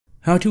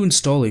How to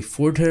install a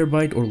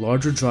 4TB or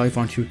larger drive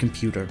onto your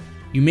computer.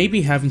 You may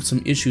be having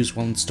some issues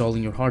while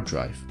installing your hard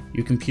drive.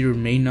 Your computer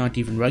may not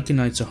even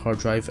recognize the hard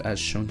drive as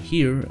shown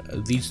here.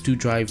 These two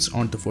drives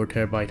aren't the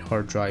 4TB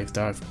hard drive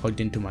that I've plugged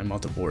into my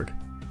motherboard.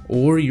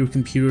 Or your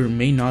computer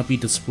may not be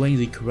displaying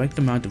the correct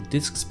amount of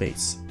disk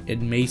space.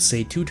 It may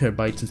say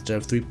 2TB instead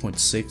of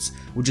 3.6,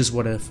 which is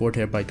what a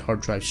 4TB hard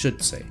drive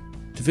should say.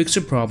 To fix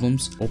your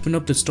problems, open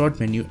up the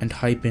start menu and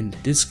type in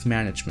disk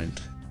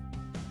management.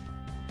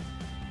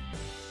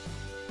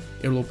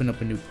 It'll open up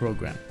a new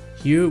program.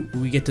 Here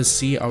we get to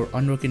see our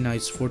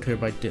unrecognized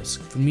 4TB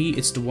disk. For me,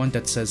 it's the one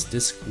that says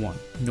disk 1.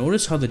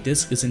 Notice how the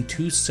disk is in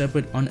two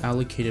separate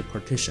unallocated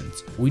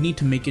partitions. We need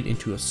to make it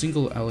into a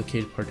single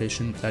allocated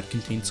partition that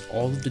contains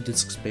all of the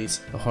disk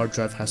space the hard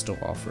drive has to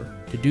offer.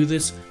 To do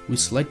this, we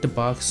select the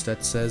box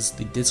that says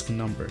the disk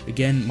number.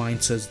 Again, mine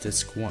says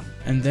disk 1.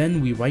 And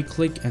then we right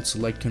click and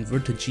select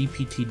convert to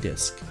GPT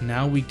disk.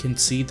 Now we can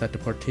see that the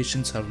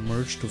partitions have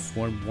merged to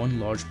form one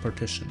large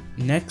partition.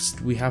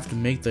 Next, we have to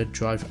make the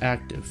drive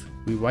active.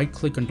 We right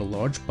click on the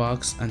large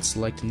box and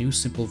select new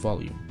simple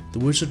volume. The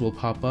wizard will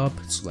pop up,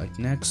 select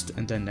next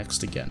and then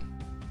next again.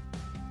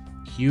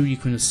 Here you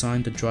can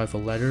assign the drive a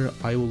letter.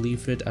 I will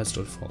leave it as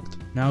default.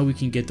 Now we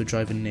can get the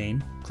drive a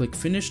name, click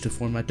finish to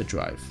format the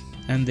drive.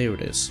 And there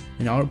it is.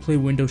 An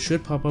autoplay window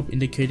should pop up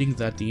indicating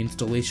that the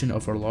installation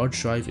of our large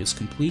drive is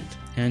complete,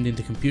 and in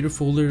the computer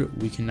folder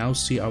we can now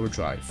see our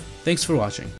drive. Thanks for watching.